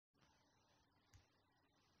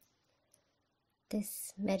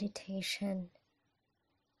This meditation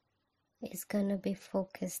is gonna be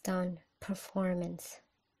focused on performance.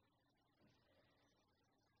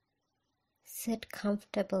 Sit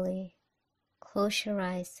comfortably, close your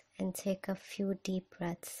eyes, and take a few deep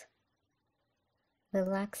breaths,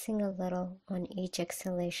 relaxing a little on each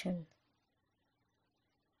exhalation.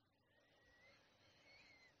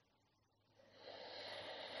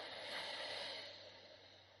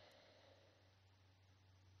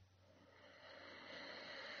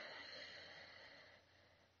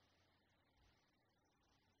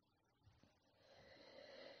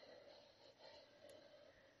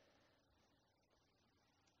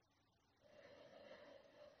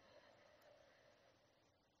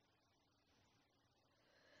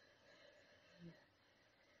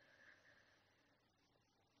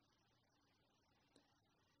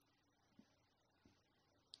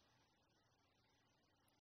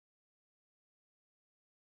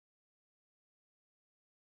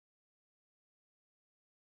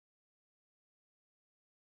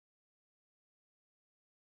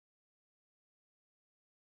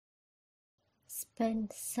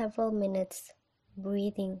 Spend several minutes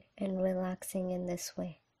breathing and relaxing in this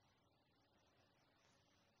way.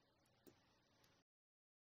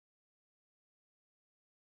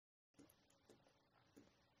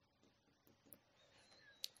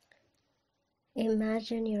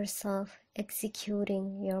 Imagine yourself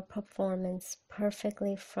executing your performance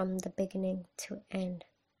perfectly from the beginning to end.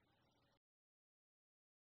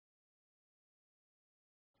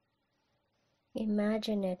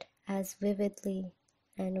 Imagine it as vividly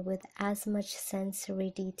and with as much sensory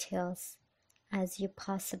details as you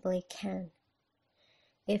possibly can.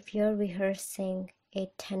 If you're rehearsing a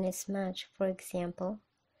tennis match, for example,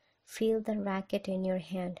 feel the racket in your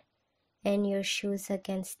hand and your shoes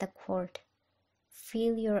against the court.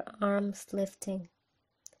 Feel your arms lifting,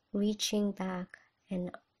 reaching back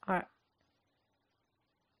and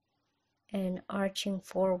arching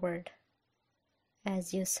forward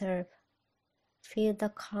as you serve. Feel the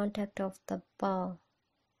contact of the ball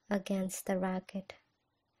against the racket,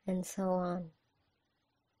 and so on.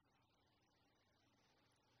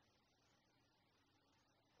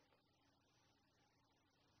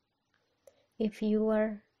 If you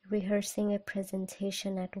are rehearsing a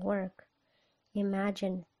presentation at work,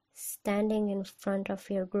 imagine standing in front of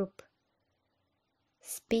your group,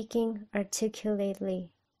 speaking articulately,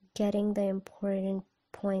 getting the important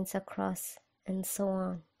points across, and so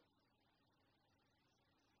on.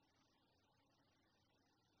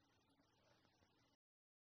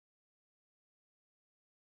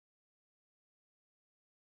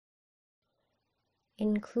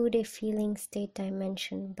 Include a feeling state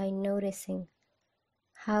dimension by noticing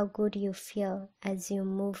how good you feel as you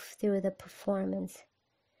move through the performance.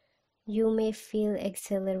 You may feel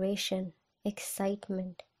exhilaration,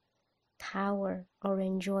 excitement, power, or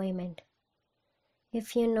enjoyment.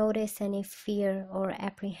 If you notice any fear or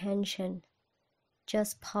apprehension,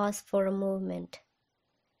 just pause for a moment.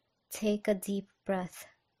 Take a deep breath.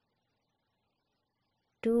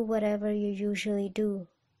 Do whatever you usually do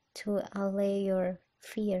to allay your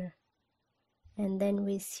fear, and then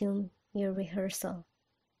resume your rehearsal.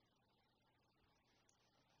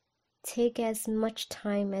 Take as much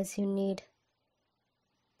time as you need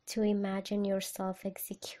to imagine yourself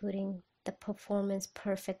executing the performance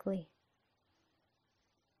perfectly.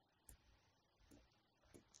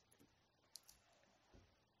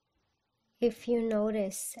 If you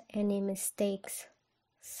notice any mistakes,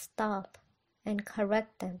 stop and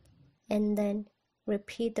correct them, and then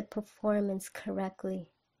repeat the performance correctly.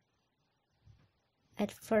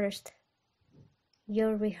 At first,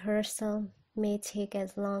 your rehearsal may take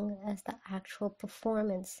as long as the actual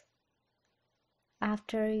performance.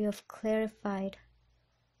 After you've clarified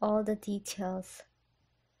all the details,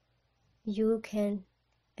 you can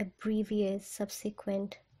abbreviate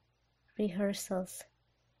subsequent rehearsals.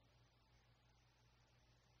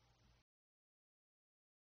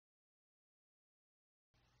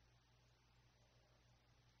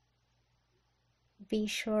 Be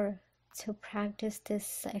sure to practice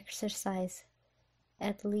this exercise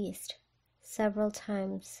at least several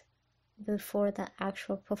times before the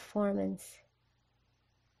actual performance.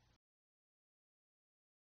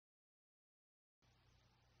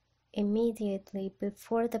 Immediately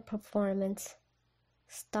before the performance,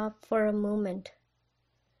 stop for a moment,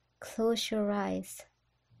 close your eyes,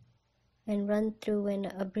 and run through an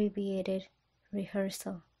abbreviated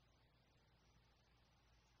rehearsal.